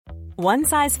One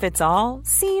size fits all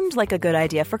seemed like a good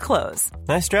idea for clothes.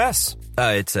 Nice dress.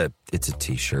 It's a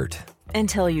t-shirt.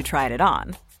 Until you tried it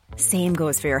on. Same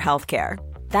goes for your healthcare.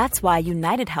 That's why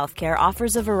United Healthcare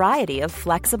offers a variety of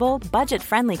flexible,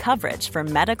 budget-friendly coverage for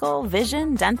medical,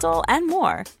 vision, dental, and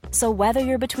more. So whether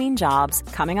you're between jobs,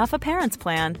 coming off a parent's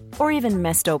plan, or even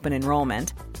missed open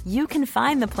enrollment, you can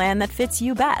find the plan that fits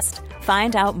you best.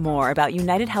 Find out more about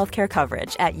United Healthcare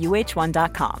coverage at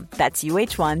uh1.com. That's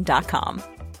uh1.com.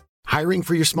 Hiring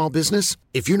for your small business?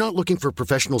 If you're not looking for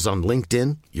professionals on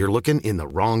LinkedIn, you're looking in the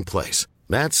wrong place.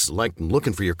 That's like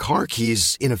looking for your car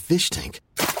keys in a fish tank.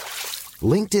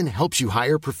 LinkedIn helps you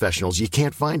hire professionals you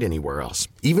can't find anywhere else,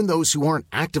 even those who aren't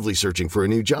actively searching for a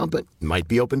new job but might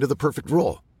be open to the perfect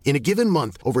role. In a given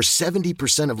month, over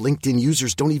 70% of LinkedIn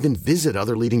users don't even visit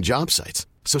other leading job sites.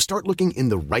 So start looking in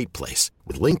the right place.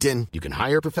 With LinkedIn, you can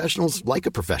hire professionals like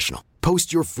a professional.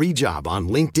 Post your free job on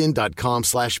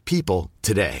linkedin.com/people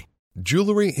today.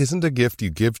 Jewelry isn't a gift you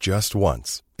give just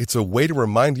once. It's a way to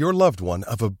remind your loved one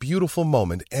of a beautiful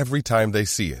moment every time they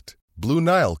see it. Blue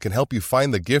Nile can help you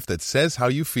find the gift that says how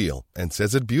you feel and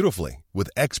says it beautifully, with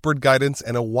expert guidance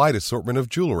and a wide assortment of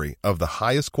jewelry of the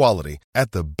highest quality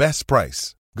at the best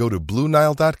price. Go to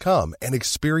BlueNile.com and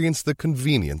experience the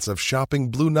convenience of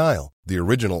shopping Blue Nile, the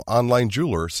original online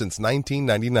jeweler since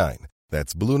 1999.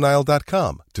 That's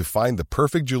BlueNile.com to find the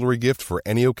perfect jewelry gift for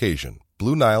any occasion.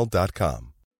 BlueNile.com.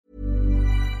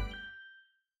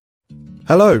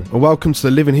 Hello and welcome to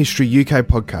the Living History UK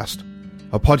podcast,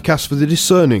 a podcast for the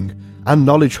discerning and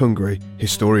knowledge-hungry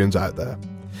historians out there.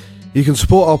 You can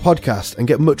support our podcast and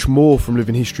get much more from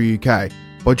Living History UK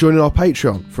by joining our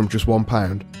Patreon from just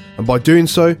 £1, and by doing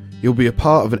so, you'll be a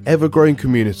part of an ever-growing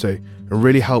community and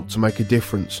really help to make a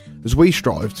difference as we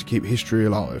strive to keep history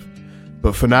alive.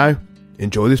 But for now,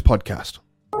 enjoy this podcast.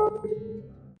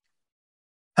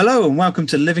 Hello and welcome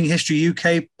to Living History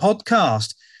UK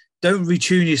podcast. Don't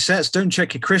retune your sets, don't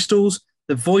check your crystals.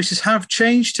 The voices have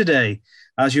changed today,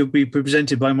 as you'll be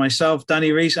presented by myself,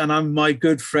 Danny Reese, and I'm my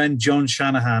good friend, John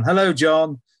Shanahan. Hello,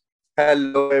 John.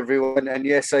 Hello, everyone. And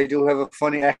yes, I do have a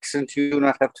funny accent. You do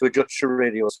not have to adjust your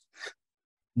radios.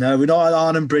 No, we're not at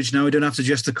Arnhem Bridge now. We don't have to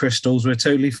adjust the crystals. We're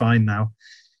totally fine now.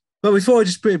 But before I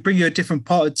just bring you a different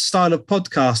style of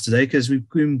podcast today, because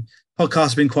podcasts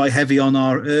have been quite heavy on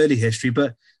our early history.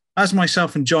 But as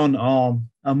myself and John are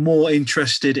more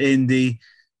interested in the,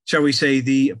 shall we say,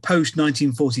 the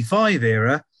post-1945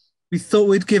 era, we thought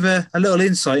we'd give a little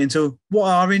insight into what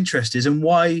our interest is and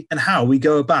why and how we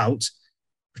go about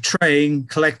portraying,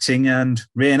 collecting and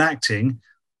reenacting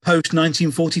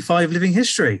post-1945 living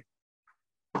history.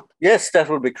 Yes, that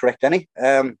would be correct, Danny.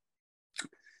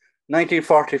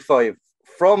 1945.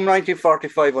 From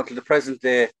 1945 until the present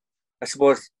day, I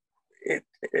suppose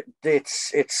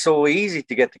it's so easy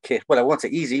to get the kit. Well, I won't say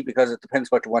easy because it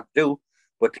depends what you want to do,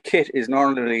 but the kit is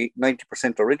normally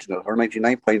 90% original or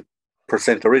 99%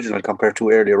 original compared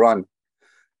to earlier on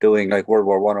doing like World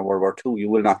War I and World War II. You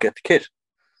will not get the kit.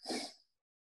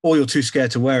 Or you're too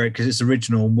scared to wear it because it's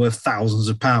original and worth thousands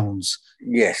of pounds.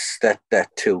 Yes, that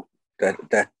too.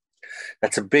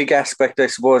 That's a big aspect, I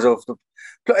suppose, of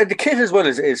the kit as well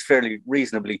is fairly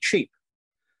reasonably cheap.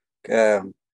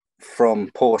 From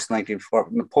post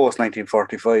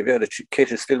 1945, yeah, the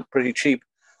kit is still pretty cheap.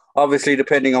 Obviously,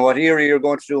 depending on what area you're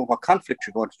going to do and what conflict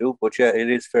you're going to do, but yeah, it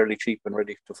is fairly cheap and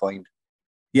ready to find.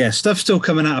 Yeah, stuff's still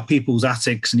coming out of people's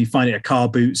attics, and you find it at car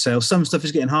boot sales. Some stuff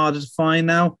is getting harder to find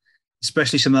now,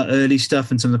 especially some of that early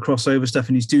stuff and some of the crossover stuff.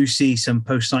 And you do see some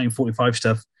post 1945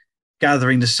 stuff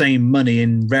gathering the same money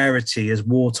in rarity as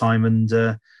wartime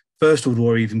and First World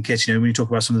War even kit. You know, when you talk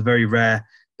about some of the very rare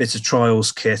bits of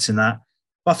trials kit and that.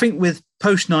 But I think with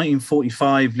post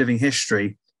 1945 living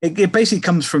history, it basically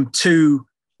comes from two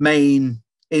main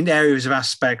areas of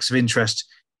aspects of interest.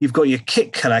 You've got your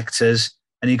kit collectors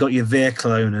and you've got your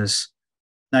vehicle owners.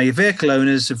 Now, your vehicle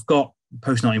owners have got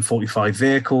post 1945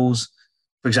 vehicles,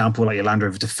 for example, like your Land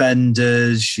Rover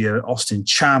Defenders, your Austin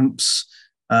Champs,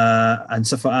 and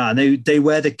stuff like that. And they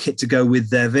wear the kit to go with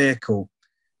their vehicle.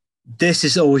 This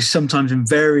is always sometimes in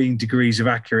varying degrees of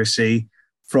accuracy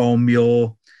from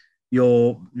your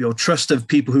trust of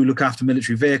people who look after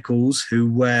military vehicles, who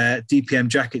wear DPM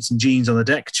jackets and jeans on the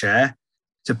deck chair,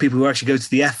 to people who actually go to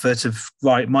the effort of,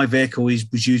 right, my vehicle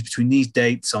was used between these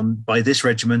dates by this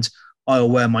regiment.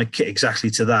 I'll wear my kit exactly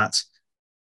to that.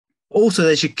 Also,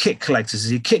 there's your kit collectors.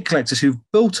 There's your kit collectors who've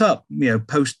built up,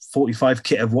 post-45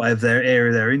 kit of whatever their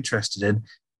area they're interested in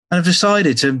and have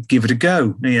decided to give it a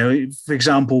go. For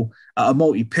example, at a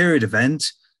multi-period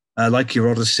event, like your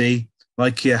Odyssey,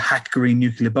 like your Hack Green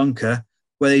Nuclear Bunker,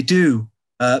 where they do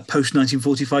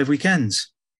post-1945 weekends.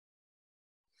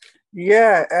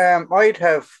 Yeah, I'd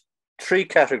have three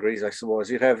categories, I suppose.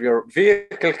 You'd have your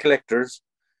vehicle collectors,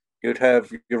 you'd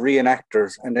have your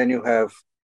reenactors, and then you have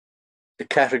the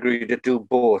category that do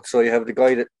both. So you have the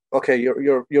guy that, okay,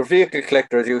 your vehicle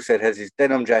collector, as you said, has his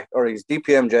denim jacket or his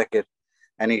DPM jacket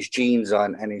and his jeans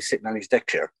on, and he's sitting on his deck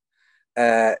chair.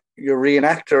 Your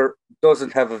reenactor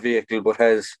doesn't have a vehicle but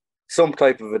has some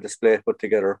type of a display put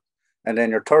together. And then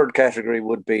your third category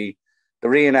would be the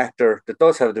reenactor that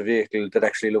does have the vehicle that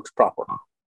actually looks proper.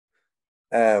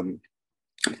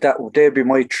 They'd be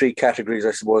my three categories,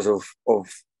 I suppose,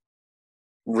 of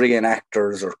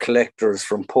reenactors or collectors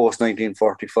from post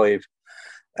 1945.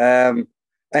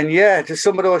 And yeah, to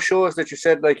some of those shows that you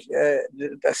said, like,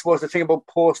 I suppose the thing about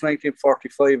post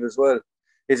 1945 as well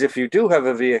is if you do have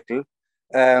a vehicle,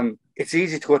 it's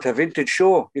easy to go to a vintage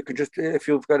show. You could just, if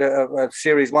you've got a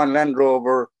Series 1 Land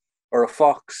Rover or a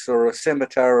Fox or a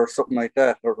Scimitar or something like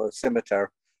that, or a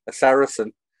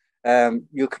Saracen,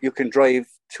 you can drive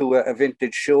to a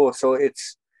vintage show. So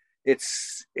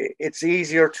it's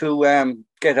easier to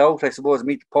get out, I suppose,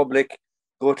 meet the public,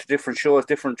 go to different shows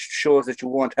that you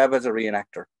won't have as a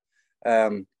reenactor.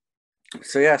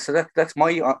 So that's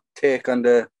my take on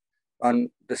the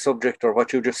subject, or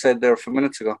what you just said there a few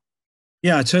minutes ago.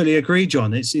 Yeah, I totally agree,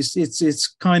 John.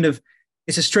 It's kind of,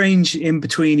 it's a strange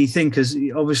in-betweeny thing, because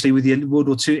obviously with the World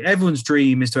War II, everyone's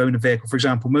dream is to own a vehicle. For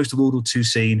example, most of the World War II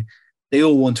scene, they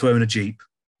all want to own a Jeep.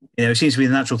 You know, it seems to be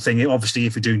the natural thing. Obviously,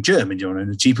 if you're doing German, you want to own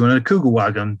a Jeep, you want to own a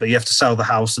Kugelwagen, but you have to sell the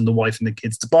house and the wife and the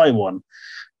kids to buy one.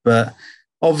 But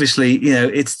obviously, you know,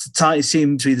 it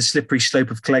seems to be the slippery slope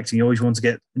of collecting. You always want to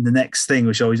get the next thing,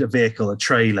 which is always a vehicle, a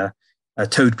trailer, a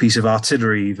towed piece of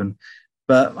artillery even.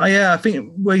 But I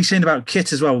think what you're saying about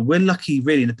kit as well, we're lucky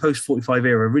really in the post-45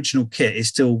 era, original kit is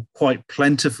still quite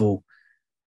plentiful.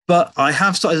 But I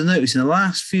have started to notice in the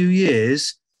last few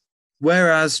years,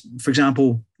 whereas, for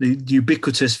example, the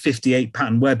ubiquitous 58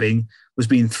 pattern webbing was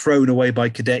being thrown away by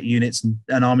cadet units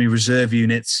and Army Reserve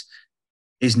units,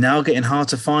 is now getting hard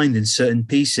to find in certain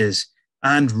pieces.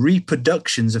 And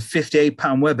reproductions of 58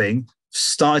 pattern webbing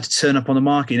started to turn up on the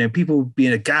market. You know, people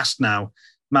being aghast now,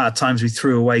 amount of times we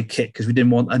threw away kit because we didn't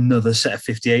want another set of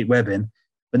 58 webbing.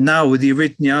 But now with the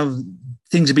original,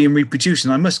 things are being reproduced.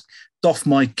 And I must doff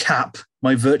my cap,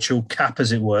 my virtual cap,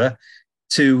 as it were,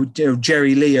 to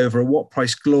Jerry Lee over at What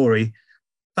Price Glory.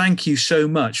 Thank you so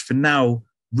much for now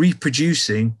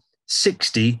reproducing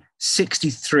 60,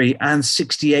 63 and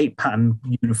 68 pattern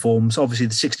uniforms. Obviously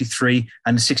the 63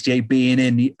 and the 68 being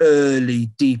in the early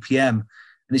DPM.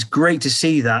 And it's great to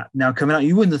see that now coming out.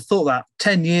 You wouldn't have thought that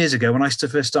 10 years ago when I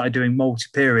first started doing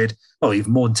multi-period,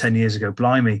 even more than 10 years ago,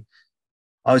 blimey.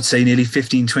 I would say nearly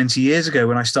 15, 20 years ago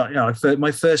when I started,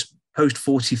 my first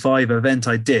post-45 event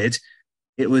I did,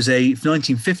 it was a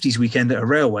 1950s weekend at a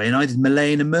railway, and I did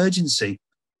Malayan Emergency.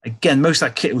 Again, most of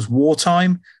that kit was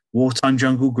wartime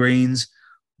jungle greens,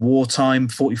 wartime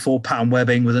 44 pattern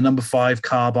webbing with a number 5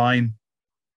 carbine.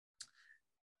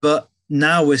 But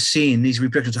now we're seeing these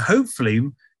reproductions. Hopefully,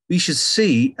 we should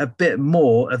see a bit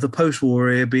more of the post-war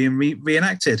era being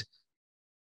reenacted.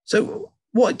 So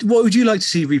what would you like to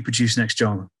see reproduced next,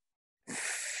 John?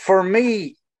 For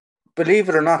me, believe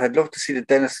it or not, I'd love to see the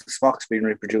Dennis smocks being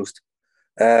reproduced.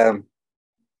 Not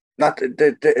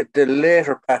the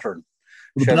later pattern.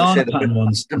 The banana pattern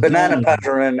ones. The banana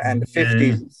pattern and the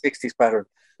 50s and 60s pattern.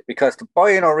 Because to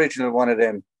buy an original one of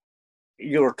them,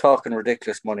 you're talking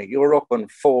ridiculous money. You're up on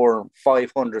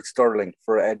 400-500 sterling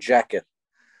for a jacket.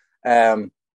 But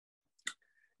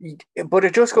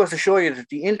it just goes to show you that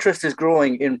the interest is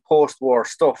growing in post-war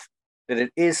stuff, that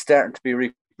it is starting to be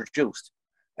reproduced.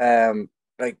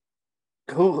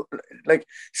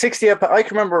 68, I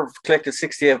can remember collected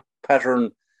 68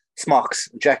 pattern smocks,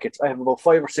 jackets. I have about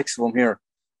 5 or 6 of them here,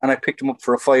 and I picked them up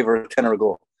for a $5 or a $10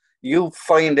 ago. You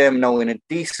find them now in a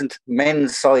decent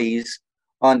men's size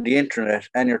on the internet,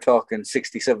 and you're talking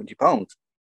 60, 70 pounds.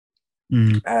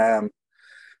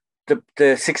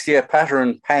 The 68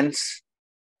 pattern pants,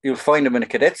 you'll find them in a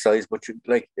cadet size, but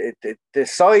the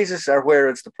sizes are where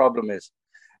it's the problem is.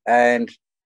 And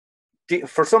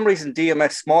for some reason,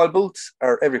 DMS small boots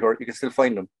are everywhere. You can still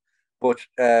find them. But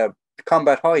the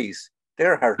combat highs,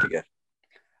 they're hard to get.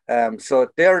 So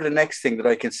they're the next thing that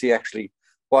I can see actually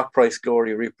What Price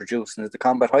Glory reproducing is the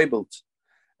combat high boots.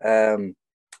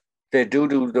 They do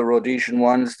the Rhodesian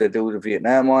ones. They do the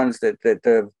Vietnam ones.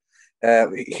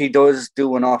 He does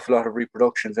do an awful lot of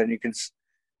reproductions, and you can.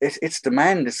 It's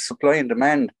demand. It's supply and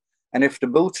demand. And if the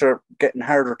boots are getting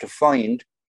harder to find,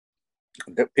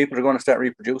 the people are going to start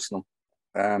reproducing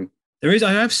them. There is.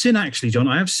 I have seen actually, John.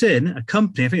 I have seen a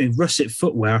company. I think Russet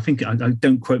Footwear. I think I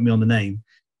don't quote me on the name.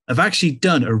 Have actually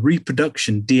done a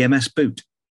reproduction DMS boot.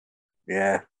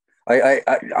 Yeah.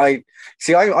 I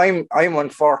see. I'm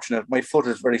unfortunate. My foot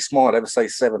is very small. I have a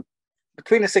size 7,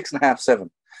 between a 6.5,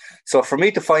 7. So for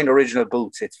me to find original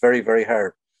boots, it's very, very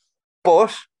hard.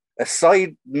 But a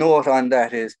side note on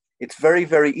that is it's very,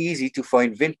 very easy to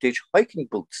find vintage hiking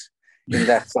boots in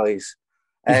that size.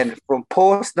 And from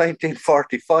post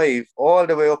 1945 all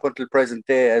the way up until present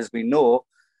day, as we know,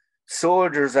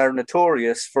 soldiers are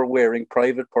notorious for wearing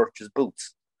private purchase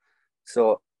boots.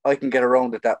 So I can get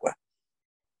around it that way.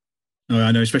 Oh,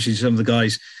 I know, especially some of the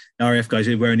guys, RAF guys,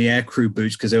 who are wearing the aircrew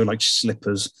boots because they were like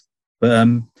slippers. But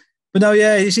no,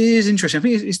 yeah, it is interesting. I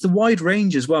think it's the wide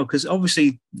range as well, because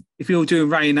obviously, if you're doing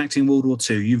reenacting World War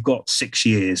II, you've got 6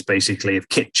 years basically of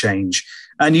kit change,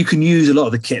 and you can use a lot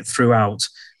of the kit throughout.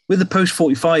 With the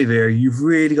post-45 era, you've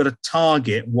really got to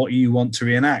target what you want to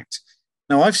reenact.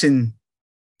 Now, I've seen,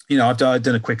 I've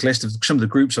done a quick list of some of the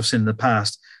groups I've seen in the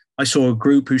past. I saw a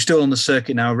group who's still on the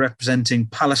circuit now representing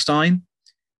Palestine.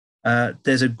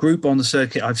 There's a group on the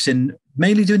circuit I've seen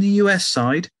mainly doing the US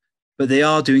side, but they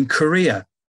are doing Korea.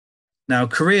 Now,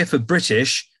 Korea for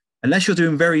British, unless you're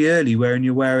doing very early, wherein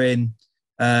you're wearing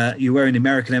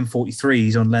American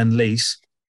M43s on Lend-Lease,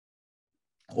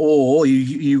 or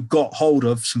you got hold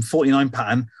of some 49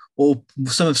 pattern, or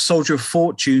some of Soldier of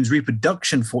Fortune's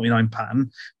reproduction 49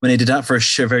 pattern when they did that for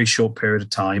a very short period of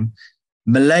time.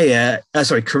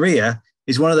 Korea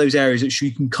is one of those areas that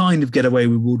you can kind of get away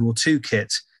with World War II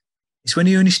kit. It's when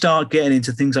you only start getting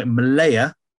into things like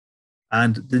Malaya,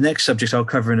 and the next subject I'll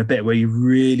cover in a bit, where you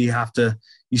really have to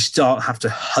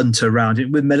hunt around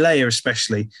it. With Malaya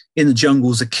especially, in the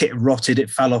jungles, the kit rotted, it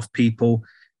fell off people.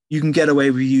 You can get away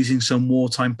with using some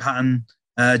wartime pattern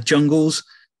jungles,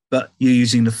 but you're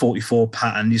using the 44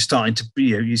 pattern. You're starting to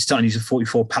use the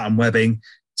 44 pattern webbing,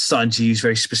 starting to use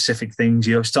very specific things.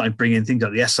 You're starting to bring in things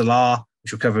like the SLR,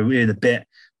 which we'll cover in a bit,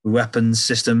 with weapons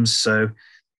systems. So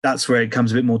that's where it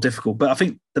becomes a bit more difficult. But I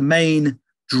think the main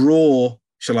draw,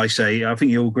 shall I say, I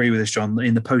think you'll agree with this, John,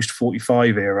 in the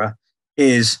post-45 era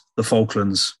is the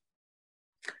Falklands.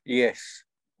 Yes.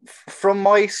 From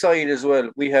my side as well,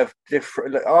 we have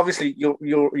different. Obviously,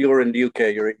 you're in the UK,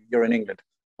 you're in England.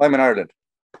 I'm in Ireland.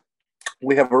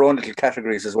 We have our own little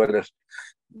categories as well. That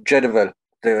Jedivil,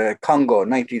 the Congo,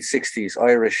 1960s,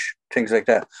 Irish, things like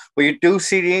that. But you do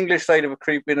see the English side of it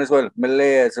creep in as well.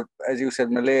 Malaya, as you said,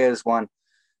 Malaya is one.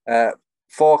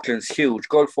 Falklands, huge.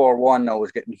 Gulf War One now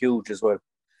is getting huge as well.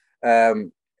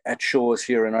 At shows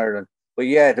here in Ireland. But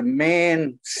yeah, the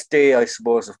mainstay, I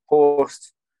suppose, of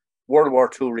post World War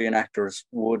II reenactors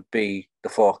would be the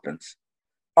Falklands.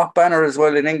 Up banner as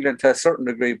well in England to a certain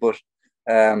degree, but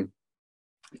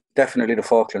definitely the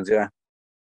Falklands, yeah.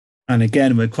 And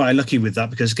again, we're quite lucky with that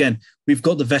because, again, we've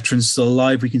got the veterans still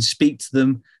alive. We can speak to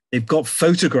them. They've got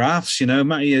photographs,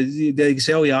 they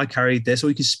say, oh, yeah, I carried this. Or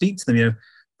we can speak to them,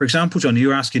 For example, John, you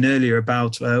were asking earlier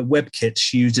about web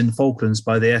kits used in the Falklands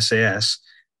by the SAS.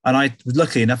 And I was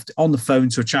lucky enough on the phone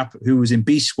to a chap who was in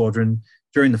B Squadron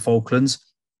during the Falklands.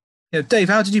 Dave,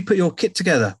 how did you put your kit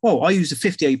together? Well, I used a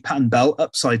 58 pattern belt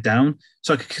upside down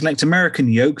so I could connect American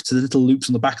yoke to the little loops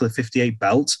on the back of the 58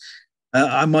 belt.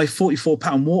 And my 44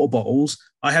 pattern water bottles,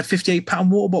 I had 58 pattern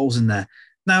water bottles in there.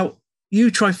 Now, you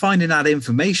try finding that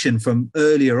information from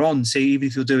earlier on, say, even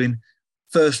if you're doing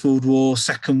First World War,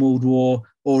 Second World War,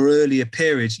 or earlier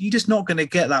periods, you're just not going to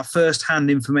get that first-hand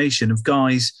information of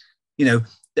guys,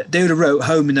 they would have wrote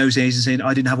home in those days and saying,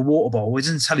 I didn't have a water bottle. It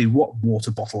doesn't tell you what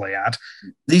water bottle they had.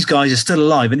 These guys are still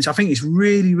alive. And I think it's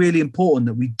really, really important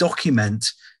that we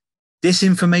document this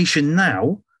information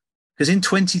now, because in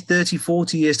 20, 30,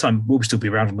 40 years' time, we'll still be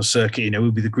around on the circuit.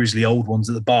 We'll be the grizzly old ones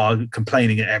at the bar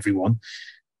complaining at everyone.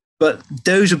 But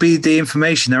those will be the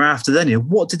information they're after then.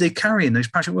 What did they carry in those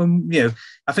passions?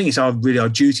 I think it's our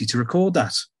duty to record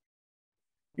that.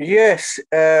 Yes,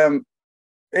 it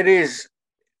is.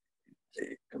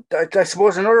 I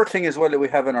suppose another thing as well that we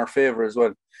have in our favour as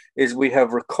well is we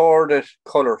have recorded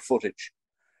colour footage.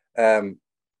 And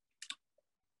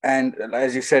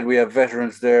as you said, we have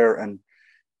veterans there. And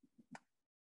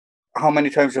how many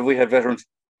times have we had veterans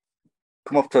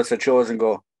come up to us at shows and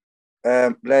go,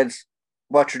 lads,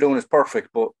 what you're doing is perfect,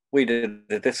 but we did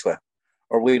it this way,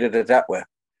 or we did it that way.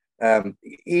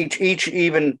 Each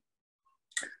even,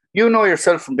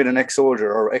 yourself from being an ex-soldier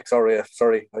or ex-RAF,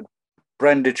 sorry, I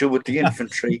branded you with the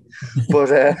infantry,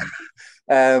 but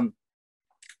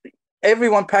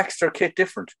everyone packs their kit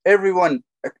different. Everyone,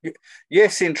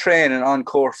 yes, in training, on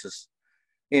courses,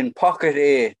 in pocket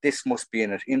A, this must be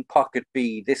in it. In pocket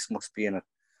B, this must be in it.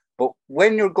 But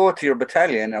when you go to your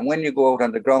battalion and when you go out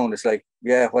on the ground, it's like,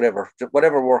 yeah, whatever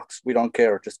works, we don't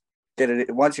care. Just get it.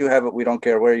 Once you have it, we don't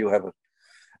care where you have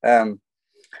it.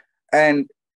 And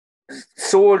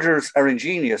soldiers are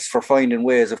ingenious for finding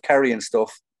ways of carrying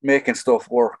stuff, making stuff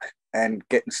work, and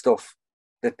getting stuff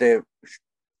that they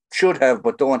should have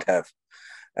but don't have.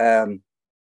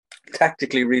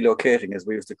 Tactically relocating, as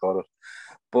we used to call it.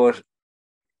 But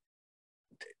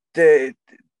the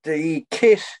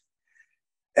kit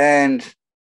and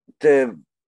the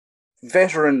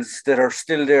veterans that are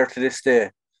still there to this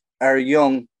day are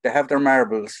young. They have their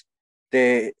marbles.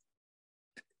 They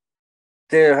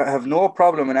have no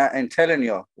problem in telling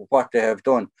you what they have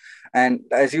done. And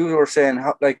as you were saying,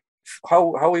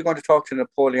 how are we going to talk to the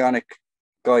Napoleonic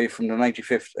guy from the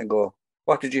 95th and go,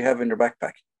 what did you have in your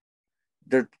backpack?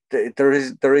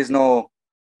 There is no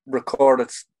recorded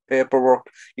paperwork.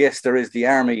 Yes, there is the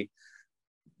army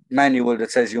manual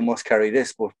that says you must carry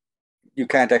this, but you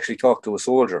can't actually talk to a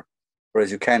soldier,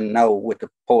 whereas you can now with the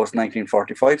post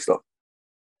 1945 stuff.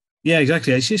 Yeah,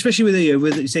 exactly. Especially with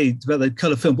you say about the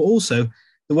colour film, but also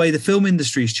the way the film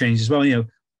industry has changed as well. You know,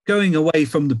 going away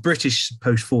from the British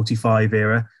post 45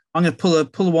 era, I'm going to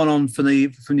pull one on from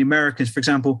the Americans. For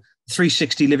example,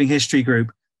 360 Living History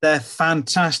Group. They're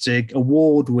fantastic,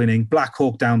 award-winning Black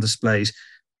Hawk Down displays.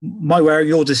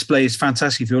 Your display is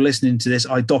fantastic. If you're listening to this,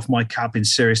 I doff my cap in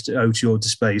serious to your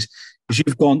displays, because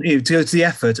you've gone to go to the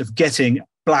effort of getting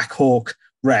Black Hawk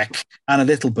Wreck and a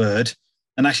Little Bird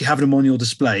and actually having them on your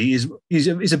display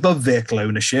is above vehicle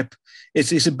ownership.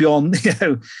 It's beyond,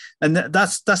 and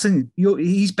that's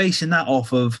he's basing that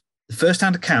off of the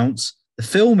first-hand accounts, the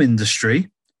film industry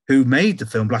who made the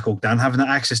film Black Hawk Down, having that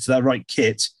access to that right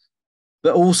kit.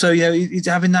 But also, he's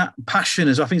having that passion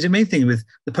as well. I think it's the main thing with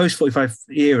the post-45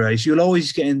 era is you'll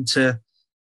always get into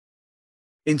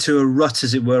a rut,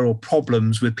 as it were, or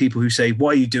problems with people who say, why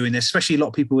are you doing this? Especially a lot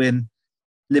of people in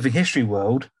living history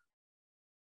world,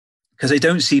 because they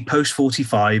don't see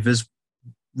post-45 as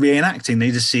reenacting. They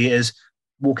just see it as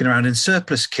walking around in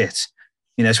surplus kit,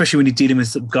 especially when you're dealing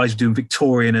with guys doing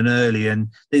Victorian and early, and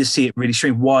they just see it really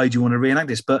strange. Why do you want to reenact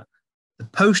this? But the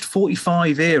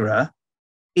post-45 era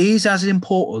is as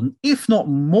important, if not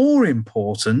more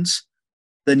important,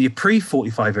 than your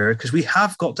pre-45 era, because we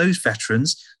have got those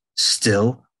veterans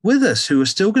still with us who are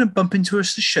still going to bump into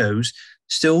us at shows,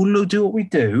 still do what we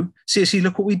do, seriously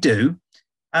look what we do.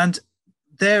 And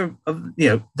they're,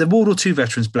 the World War II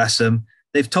veterans, bless them,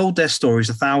 they've told their stories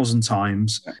 1,000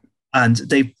 times. And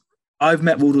I've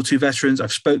met World War II veterans,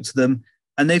 I've spoke to them,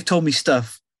 and they've told me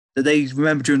stuff that they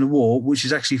remember during the war, which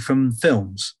is actually from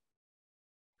films.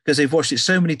 Because they've watched it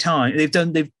so many times.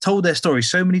 They've told their story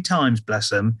so many times, bless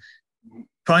them,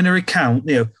 trying to recount,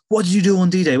 what did you do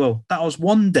on D-Day? Well, that was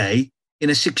one day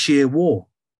in a 6-year war.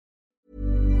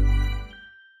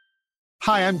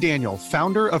 Hi, I'm Daniel,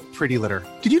 founder of Pretty Litter.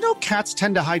 Did you know cats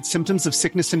tend to hide symptoms of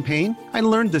sickness and pain? I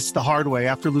learned this the hard way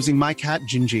after losing my cat,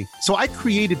 Gingy. So I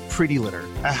created Pretty Litter,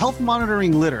 a health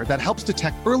monitoring litter that helps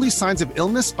detect early signs of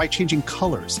illness by changing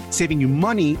colors, saving you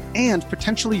money and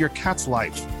potentially your cat's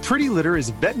life. Pretty Litter is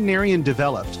veterinarian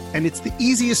developed, and it's the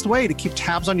easiest way to keep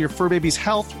tabs on your fur baby's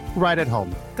health right at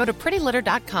home. Go to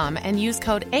prettylitter.com and use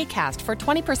code ACAST for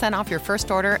 20% off your first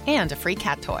order and a free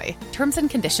cat toy. Terms and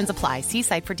conditions apply. See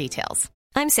site for details.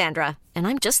 I'm Sandra, and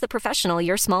I'm just the professional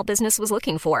your small business was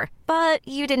looking for. But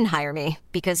you didn't hire me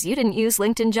because you didn't use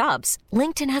LinkedIn Jobs.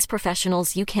 LinkedIn has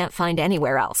professionals you can't find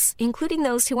anywhere else, including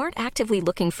those who aren't actively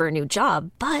looking for a new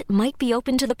job, but might be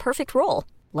open to the perfect role,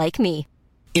 like me.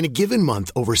 In a given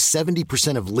month, over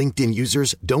 70% of LinkedIn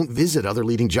users don't visit other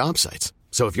leading job sites.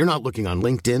 So if you're not looking on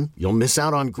LinkedIn, you'll miss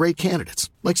out on great candidates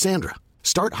like Sandra.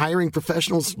 Start hiring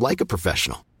professionals like a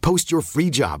professional. Post your free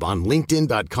job on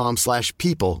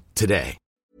linkedin.com/people today.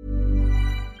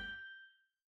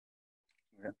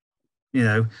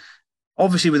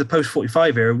 Obviously with the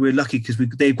post-45 era, we're lucky because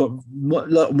they've got a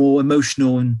lot more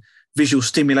emotional and visual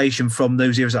stimulation from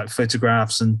those eras, like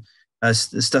photographs and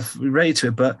stuff related to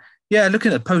it. But yeah,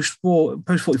 looking at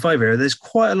post-45 era, there's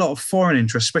quite a lot of foreign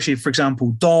interest, especially, for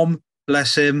example, Dom,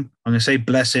 bless him. I'm going to say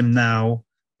bless him now.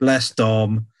 Bless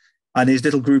Dom and his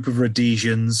little group of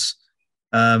Rhodesians.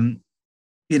 Again,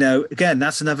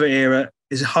 that's another era.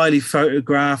 Is highly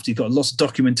photographed. You've got lots of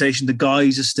documentation. The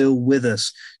guys are still with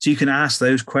us. So you can ask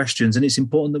those questions, and it's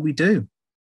important that we do.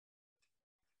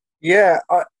 Yeah,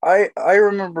 I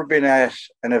remember being at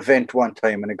an event one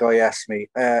time, and a guy asked me,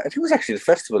 I think it was actually the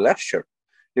festival last year,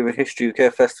 Living History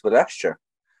UK festival last year.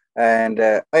 And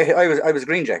I was a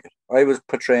Green Jacket. I was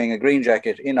portraying a Green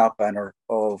Jacket in op banner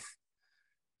of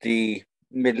the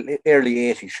early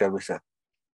 80s, shall we say.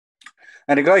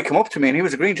 And a guy came up to me and he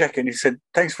was a Green Jacket and he said,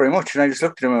 thanks very much. And I just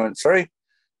looked at him and went, sorry? He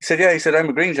said, yeah. He said, I'm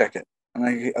a Green Jacket.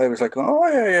 And I was like, oh,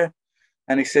 yeah.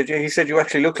 And he said, you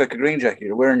actually look like a green jacket.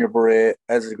 You're wearing your beret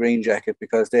as a green jacket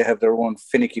because they have their own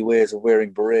finicky ways of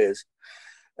wearing berets.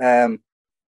 And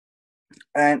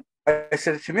I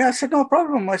said it to me. I said, no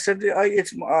problem. I said,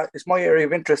 it's my area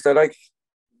of interest. I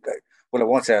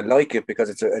won't say I like it because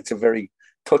it's a very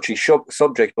touchy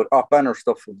subject, but op banner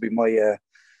stuff would be my.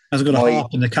 I've got a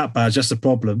harp and the cat badge. That's the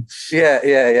problem.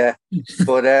 Yeah.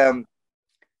 But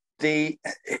the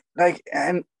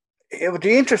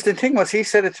interesting thing was he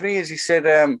said it to me is he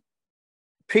said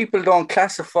people don't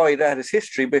classify that as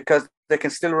history because they can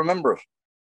still remember it.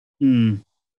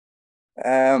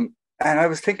 And I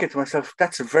was thinking to myself,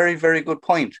 that's a very, very good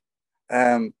point.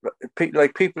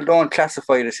 People don't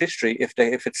classify it as history if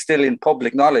it's still in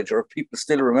public knowledge or if people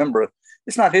still remember it.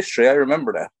 It's not history. I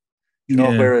remember that.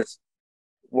 Whereas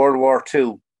World War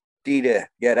II, D-Day,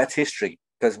 that's history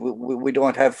because we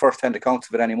don't have first-hand accounts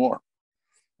of it anymore.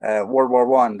 World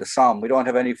War I, the Somme, we don't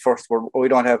have any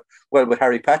with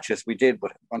Harry Patches we did,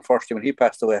 but unfortunately when he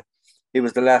passed away, he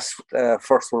was the last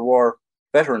First World War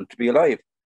veteran to be alive.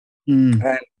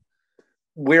 And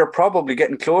we're probably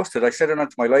getting close to it. I said it on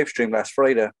my live stream last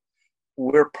Friday.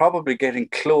 We're probably getting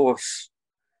close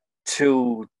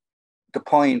to the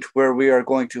point where we are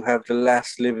going to have the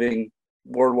last living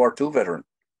World War II veteran.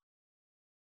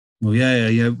 Well,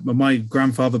 yeah. My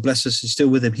grandfather, bless us, is still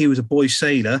with him. He was a boy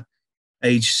sailor,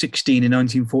 age 16 in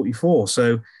 1944.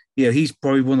 So, he's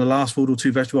probably one of the last World War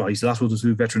II veterans. Well, he's the last World War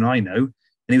II veteran I know. And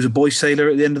he was a boy sailor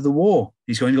at the end of the war.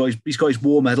 He's got his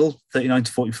war medal, 39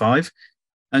 to 45.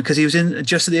 And because he was in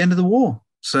just at the end of the war.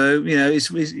 So,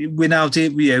 we're now,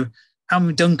 how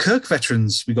many Dunkirk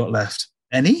veterans we got left?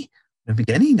 Any? I don't think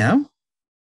any now.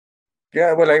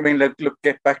 Yeah, well, I mean, look,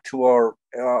 get back to our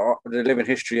the Living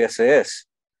History SAS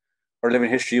or Living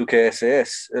History UK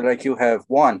SAS. Like you have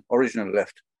one original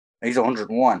left. He's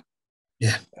 101.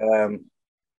 Yeah.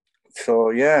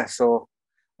 So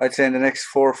I'd say in the next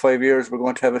 4 or 5 years, we're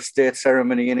going to have a state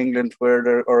ceremony in England where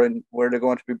they're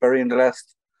going to be burying the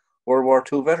last World War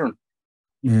II veteran.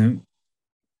 Yeah.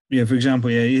 For example,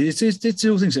 it's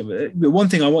all things. One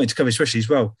thing I wanted to cover, especially as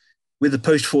well, with the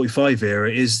post-45 era,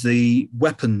 is the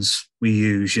weapons we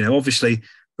use. Obviously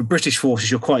for British forces,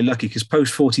 you're quite lucky because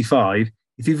post-45,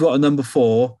 if you've got a number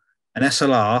 4, an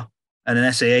SLR, and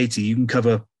an SA-80, you can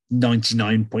cover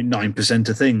 99.9%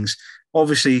 of things.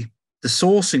 Obviously, the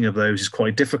sourcing of those is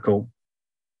quite difficult.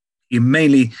 You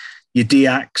mainly your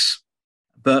DACs,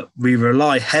 but we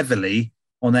rely heavily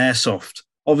on airsoft.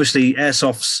 Obviously,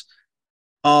 airsofts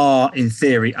are, in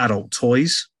theory, adult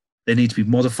toys. They need to be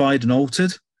modified and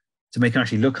altered to make them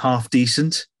actually look half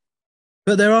decent.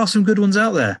 But there are some good ones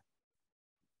out there.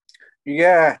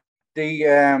 Yeah,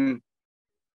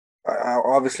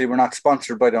 obviously we're not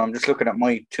sponsored by them. I'm just looking at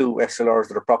my 2 SLRs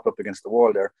that are propped up against the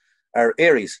wall there, are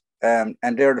Aries. And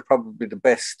they're probably the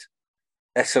best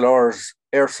SLRs,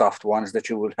 airsoft ones that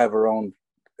you would have around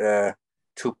to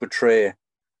portray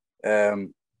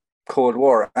Cold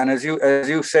War. And as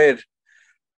you said,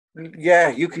 yeah,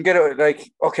 you can get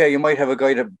it. You might have a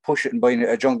guy to push it and buy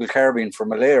a jungle carbine from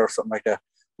Malay or something like that.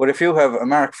 But if you have a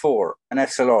Mark IV, an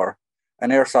SLR, an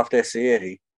airsoft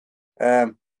SA-80,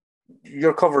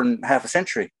 you're covering half a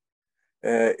century.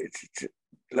 And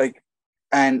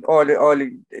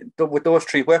with those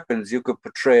 3 weapons, you could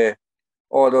portray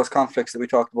all those conflicts that we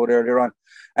talked about earlier on.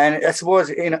 And I suppose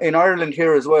in Ireland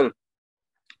here as well,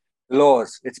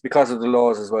 laws. It's because of the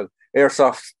laws as well.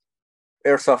 Airsoft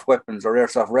weapons or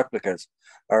airsoft replicas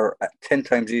are 10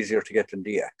 times easier to get than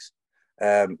DX.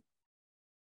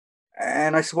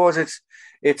 And I suppose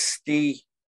it's the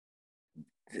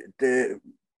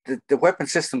weapon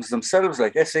systems themselves.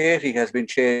 Like SA-80 has been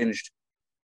changed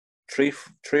three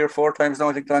or 4 times now.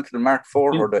 I think down to the Mark IV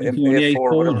or the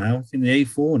A4 now. In the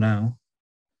A4 now.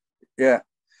 Yeah.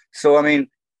 So I mean,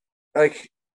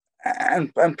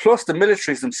 and plus the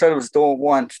militaries themselves don't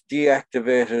want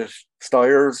deactivated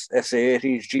Steyrs,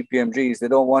 SA-80s, GPMGs. They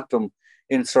don't want them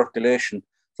in circulation.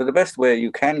 So the best way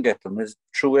you can get them is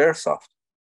through airsoft.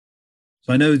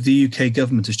 So I know the UK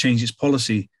government has changed its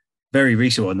policy very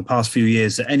recently in the past few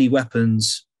years that any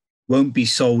weapons won't be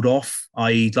sold off,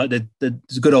 i.e. like the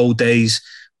good old days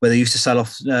where they used to sell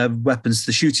off weapons to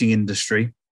the shooting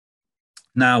industry.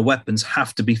 Now weapons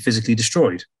have to be physically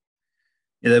destroyed.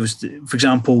 There was, for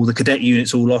example, the cadet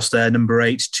units all lost their number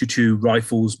 8 22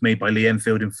 rifles made by Lee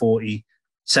Enfield in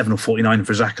 47 or 49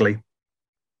 for exactly.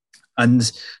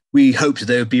 And we hoped that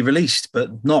they would be released,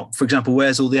 but not. For example,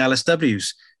 where's all the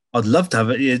LSWs? I'd love to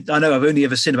have it. I know I've only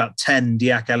ever seen about 10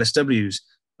 DIAC LSWs,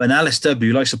 but an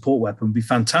LSW, like support weapon, would be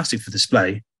fantastic for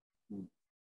display.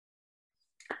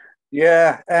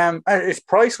 Yeah, it's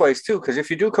price-wise too, because if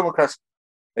you do come across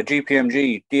a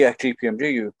GPMG, DX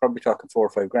GPMG, you're probably talking $4 or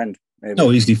 $5. Maybe.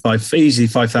 No, easily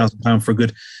 £5,000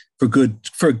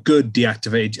 for a good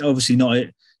deactivated. Obviously not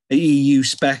a EU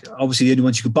spec. Obviously the only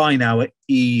ones you could buy now are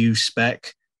EU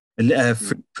spec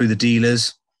through the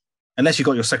dealers. Unless you've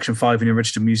got your Section 5 in your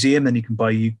registered museum, then you can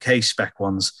buy UK spec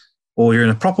ones, or you're in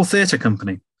a proper theatre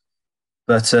company.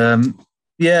 But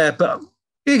but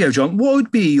here you go, John. What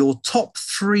would be your top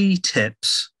 3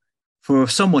 tips for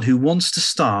someone who wants to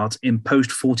start in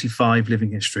post-45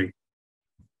 living history?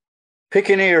 Pick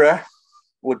an era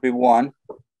would be one.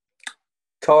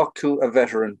 Talk to a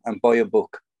veteran and buy a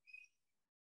book.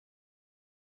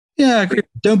 Yeah, I agree.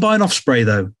 Don't buy an Osprey,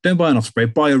 though. Don't buy an Osprey.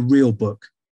 Buy a real book.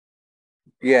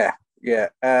 Yeah.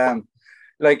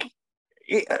 Like,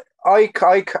 I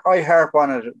harp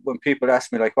on it when people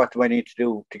ask me, like, what do I need to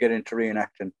do to get into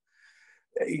reenacting?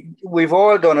 We've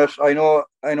all done it. I know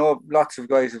lots of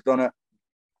guys have done it.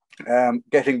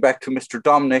 Getting back to Mr.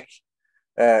 Dominic,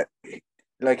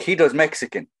 like, he does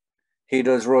Mexican, he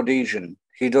does Rhodesian,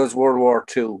 he does World War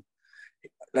II.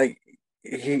 Like,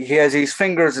 he has his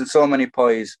fingers in so many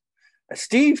pies.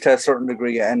 Steve to a certain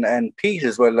degree, and Pete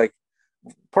as well. Like,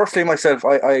 personally myself,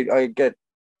 I get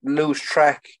lose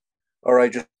track, or I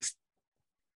just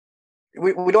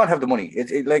we don't have the money.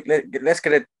 Let's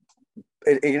get it.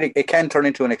 It can turn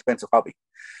into an expensive hobby.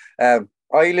 I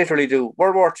literally do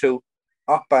World War II,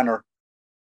 Op Banner,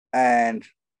 and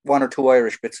 1 or 2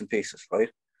 Irish bits and pieces, right?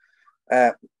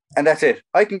 And that's it.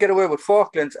 I can get away with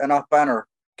Falklands and Op Banner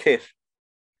kit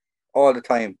all the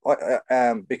time,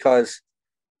 because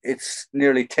it's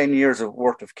nearly 10 years of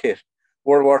worth of kit.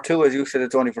 World War II, as you said,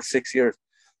 it's only for 6 years.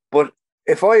 But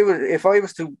if I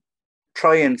was to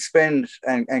try and spend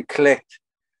and collect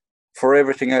for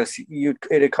everything else,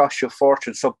 it'd cost you a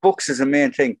fortune. So books is the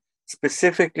main thing.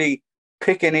 Specifically,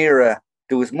 pick an era,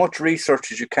 do as much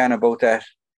research as you can about that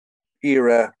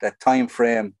era, that time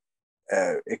frame.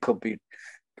 It could be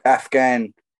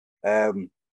Afghan,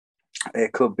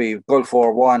 it could be Gulf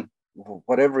War One,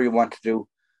 whatever you want to do.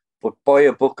 But buy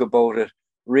a book about it,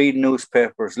 read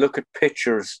newspapers, look at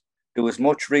pictures, do as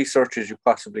much research as you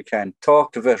possibly can.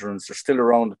 Talk to veterans; they're still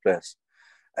around the place,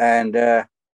 and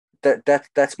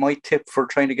that's my tip for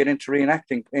trying to get into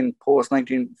reenacting in post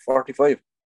 1945.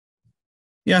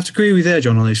 Yeah, I have to agree with you there,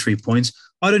 John, on those 3 points.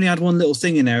 I'd only add one little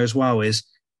thing in there as well: is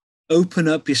open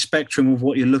up your spectrum of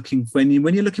what you're looking for. When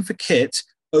you're looking for kit,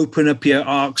 open up your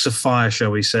arcs of fire,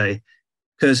 shall we say?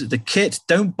 Because the kit,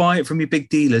 don't buy it from your big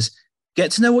dealers.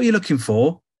 Get to know what you're looking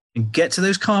for, and get to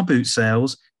those car boot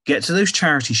sales. Get to those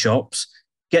charity shops,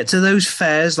 get to those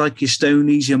fairs like your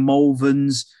Stonies, your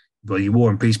Malverns, well, your War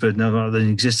and Peace, but no, they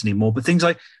don't exist anymore. But things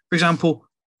like, for example,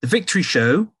 the Victory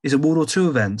Show is a World War II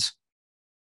event.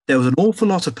 There was an awful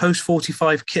lot of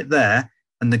post-45 kit there,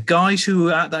 and the guys who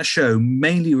were at that show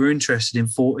mainly were interested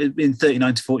in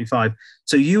 39 to 45.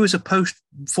 So you as a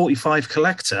post-45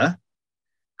 collector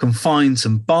can find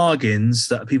some bargains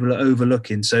that people are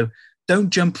overlooking. So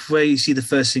don't jump where you see the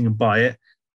first thing and buy it.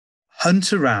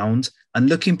 Hunt around and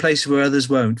look in places where others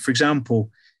won't. For example,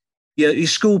 your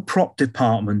school prop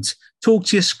department. Talk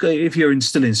to your school if you're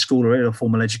still in school or in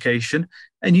formal education,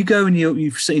 and you go and you're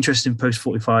interested in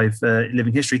post-45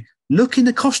 living history. Look in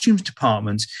the costumes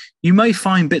department. You may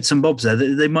find bits and bobs there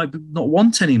that they might not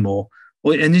want anymore,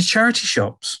 or in the charity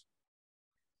shops.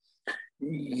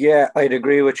 Yeah, I'd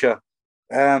agree with you.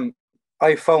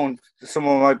 I found some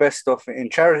of my best stuff in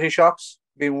charity shops,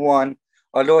 being one.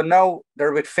 Although now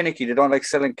they're a bit finicky. They don't like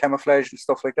selling camouflage and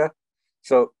stuff like that.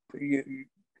 So,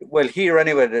 here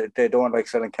anyway, they don't like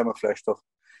selling camouflage stuff.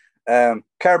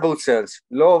 Car boot sales.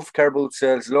 Love car boot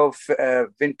sales. Love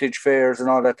vintage fairs and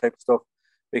all that type of stuff,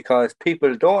 because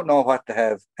people don't know what to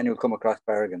have and you'll come across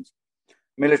bargains.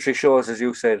 Military shows, as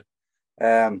you said,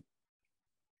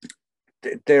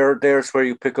 there's where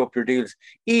you pick up your deals.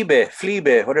 eBay,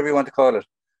 Fleabay, whatever you want to call it.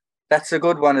 That's a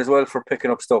good one as well for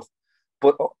picking up stuff.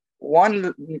 But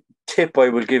one tip I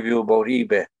will give you about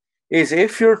eBay is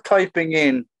if you're typing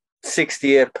in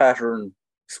 68 pattern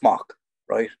smock,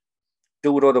 right?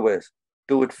 Do it other ways.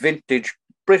 Do it vintage,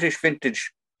 British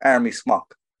vintage army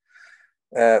smock.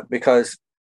 Because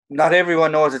not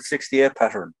everyone knows it's 68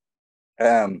 pattern.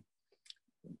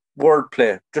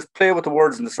 Wordplay. Just play with the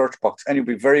words in the search box and you'll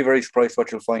be very, very surprised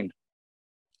what you'll find.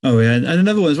 Oh, yeah. And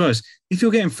another one as well is if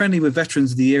you're getting friendly with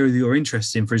veterans of the area that you're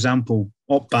interested in, for example,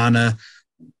 Op Banner,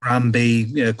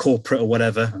 Granby, corporate or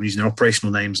whatever, I'm using their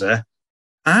operational names there,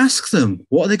 ask them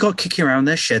what they got kicking around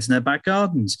their sheds and their back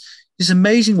gardens. It's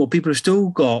amazing what people have still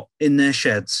got in their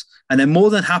sheds, and they're more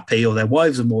than happy, or their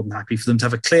wives are more than happy for them to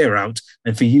have a clear out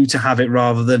and for you to have it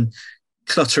rather than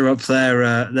clutter up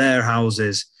their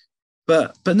houses.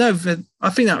 But no, I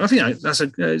think that's a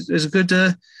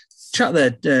good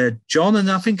chat there, John,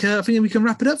 and I think we can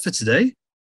wrap it up for today.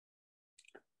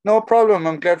 No problem.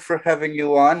 I'm glad for having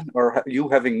you on, or you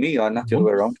having me on, not the other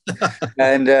way around.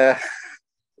 And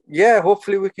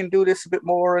hopefully we can do this a bit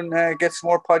more and get some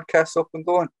more podcasts up and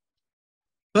going.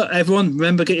 But everyone,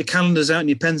 remember, get your calendars out and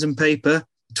your pens and paper.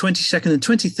 22nd and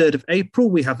 23rd of April,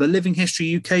 we have the Living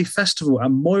History UK Festival at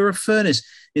Moira Furnace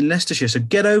in Leicestershire. So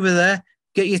get over there,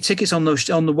 get your tickets on the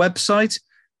website,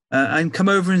 and come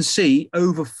over and see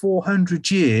over 400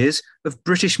 years of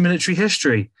British military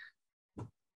history.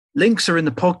 Links are in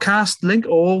the podcast link,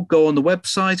 or go on the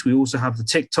website. We also have the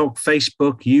TikTok,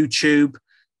 Facebook, YouTube.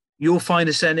 You'll find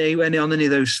us on any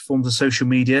of those forms of social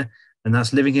media, and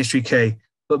that's Living History UK.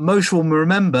 But most will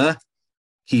remember,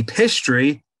 keep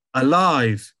history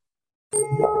alive.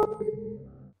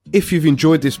 If you've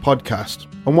enjoyed this podcast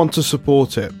and want to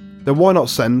support it, then why not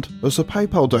send us a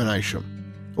PayPal donation?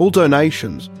 All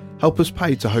donations help us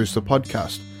pay to host the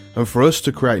podcast and for us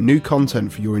to create new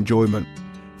content for your enjoyment.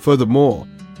 Furthermore,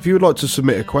 if you would like to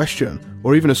submit a question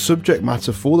or even a subject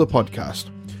matter for the podcast,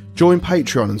 join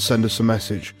Patreon and send us a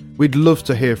message. We'd love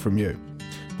to hear from you.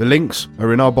 The links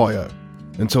are in our bio.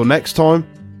 Until next time,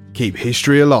 keep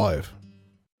history alive.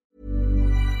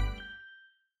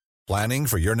 Planning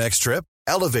for your next trip?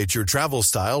 Elevate your travel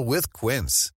style with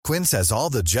Quince. Quince has all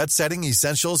the jet-setting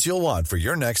essentials you'll want for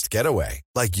your next getaway,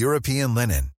 like European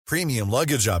linen, premium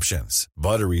luggage options,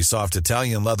 buttery soft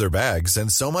Italian leather bags,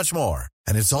 and so much more.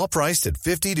 And it's all priced at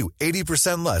 50 to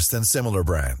 80% less than similar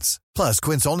brands. Plus,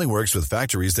 Quince only works with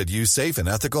factories that use safe and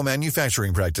ethical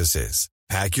manufacturing practices.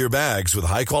 Pack your bags with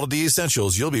high-quality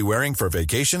essentials you'll be wearing for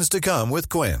vacations to come with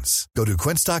Quince. Go to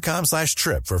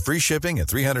quince.com/trip for free shipping and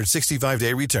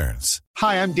 365-day returns.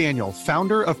 Hi, I'm Daniel,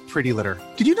 founder of Pretty Litter.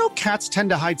 Did you know cats tend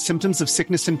to hide symptoms of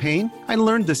sickness and pain? I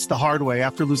learned this the hard way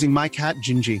after losing my cat,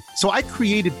 Gingy. So I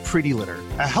created Pretty Litter,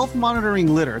 a health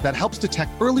monitoring litter that helps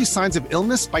detect early signs of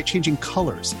illness by changing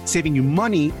colors, saving you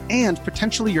money and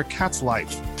potentially your cat's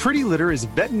life. Pretty Litter is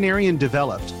veterinarian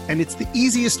developed, and it's the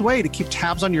easiest way to keep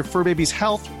tabs on your fur baby's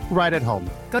health right at home.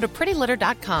 Go to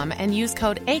prettylitter.com and use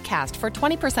code ACAST for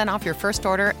 20% off your first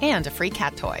order and a free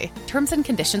cat toy. Terms and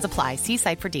conditions apply. See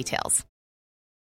site for details.